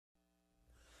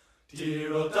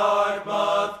Dear old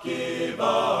Dartmouth, give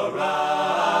a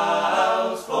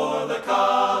rouse for the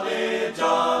college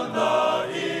on the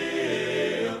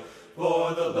hill,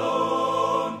 for the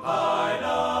lone pine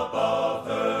above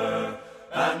her,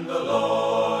 and the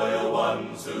loyal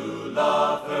ones who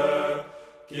love her.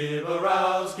 Give a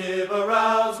rouse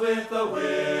with a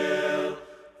will,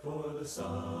 for the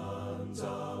sons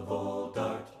of old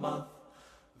Dartmouth,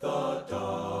 the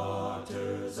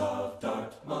daughters of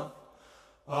Dartmouth.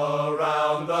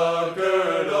 Around the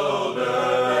girdled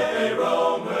earth they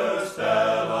roam, her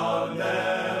spell on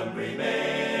them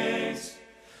remains.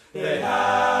 They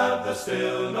have the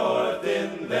still north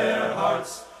in their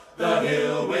hearts, the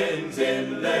hill winds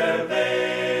in their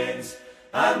veins,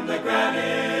 and the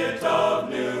granite of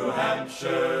New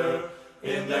Hampshire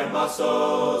in their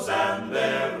muscles and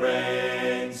their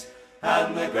brains,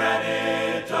 and the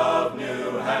granite of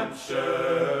New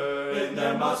Hampshire in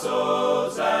their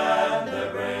muscles and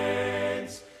their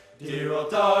brains. Dear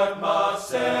old Dartmouth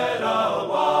set a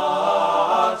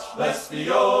watch, lest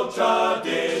the old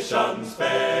traditions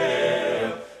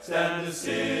fail. Stand as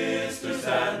sister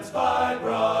stands by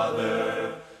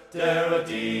brother, dare a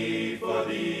deed for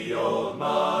the old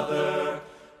mother.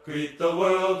 Greet the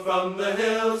world from the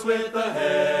hills with a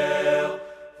hail,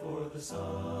 for the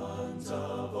sons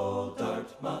of old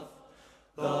Dartmouth,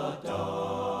 the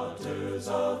daughters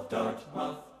of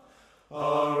Dartmouth.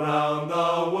 Around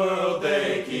the world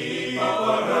they keep for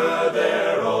her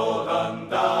their old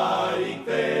undying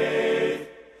faith.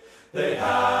 They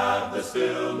have the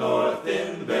still north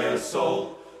in their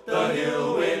soul, the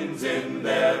hill winds in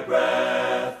their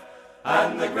breath,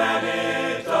 and the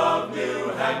granite of New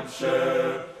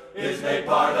Hampshire is made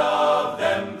part of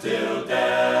them till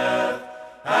death,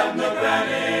 and the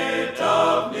granite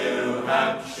of New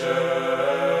Hampshire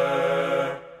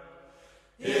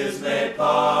is made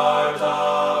part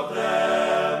of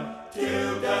them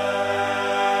till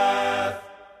death.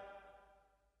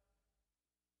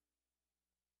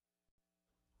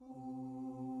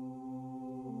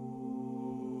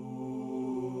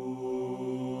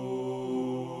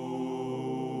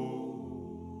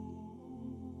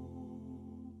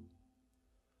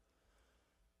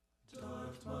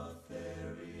 Dartmouth,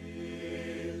 there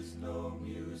is no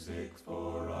music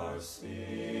for our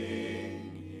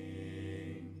singing,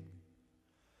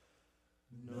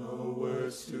 no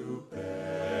words to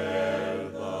bear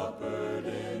the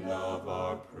burden of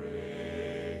our praise.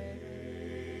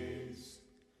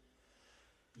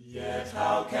 Yet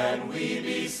how can we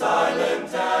be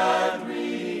silent and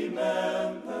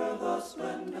remember the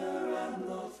splendor and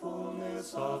the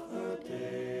fullness of her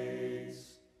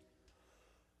days?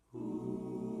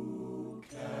 Who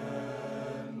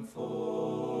can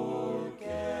forget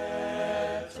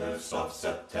her soft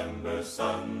September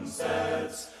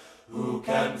sunsets? Who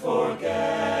can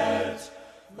forget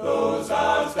those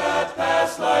hours that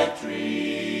pass like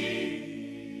dreams?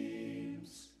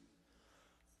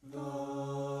 The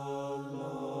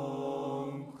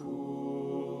long,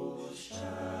 cool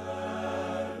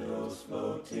shadows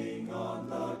floating on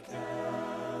the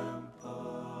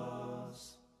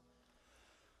campus,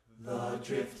 the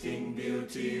drifting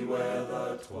beauty where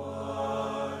the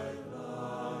twilight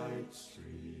streams.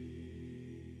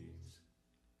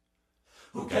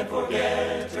 Who can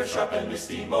forget her sharp and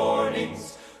misty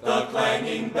mornings, the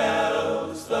clanging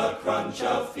bells, the crunch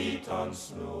of feet on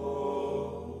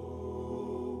snow,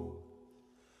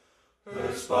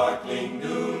 her sparkling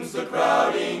noons, the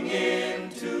crowding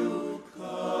into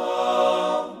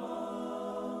commons,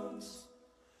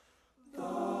 the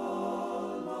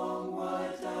long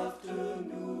white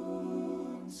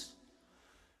afternoons,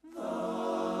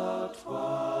 the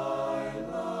twilight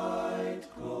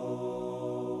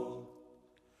glow.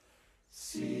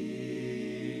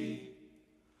 See,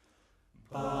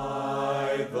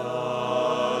 by the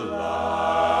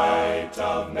light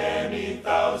of many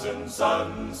thousand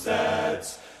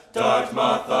sunsets,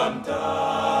 Dartmouth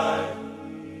undying,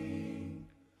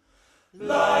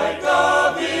 like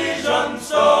a vision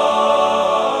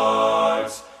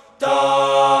starts,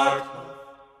 Dartmouth,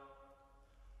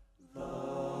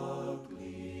 the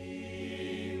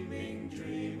gleaming,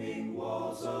 dreaming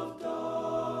walls of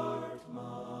Dartmouth,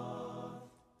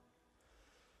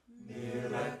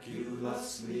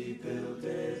 miraculously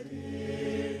builded in